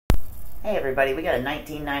Hey everybody, we got a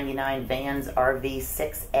 1999 Vans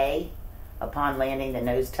RV-6A. Upon landing, the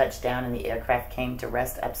nose touched down and the aircraft came to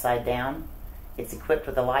rest upside down. It's equipped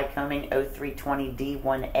with a Lycoming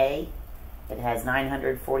 0320D1A. It has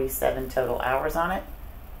 947 total hours on it.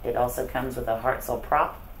 It also comes with a Hartzell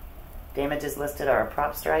prop. Damages listed are a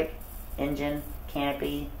prop strike, engine,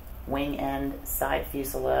 canopy, wing end, side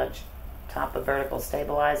fuselage, top of vertical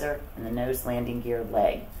stabilizer, and the nose landing gear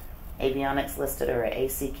leg. Avionics listed are a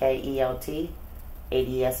ACK ELT,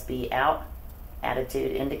 ADSB out,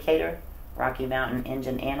 attitude indicator, Rocky Mountain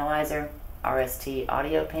engine analyzer, RST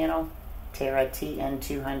audio panel, Terra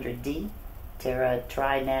TN200D, Terra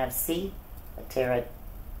Tri-Nav C, a Terra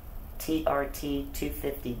TRT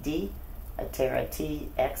 250D, a Terra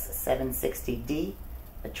TX760D,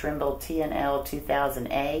 a Trimble TNL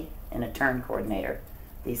 2000A, and a turn coordinator.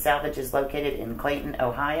 The salvage is located in Clayton,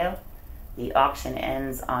 Ohio. The auction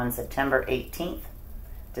ends on September 18th.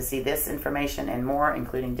 To see this information and more,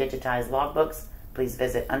 including digitized logbooks, please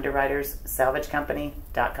visit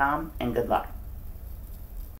underwriterssalvagecompany.com, and good luck.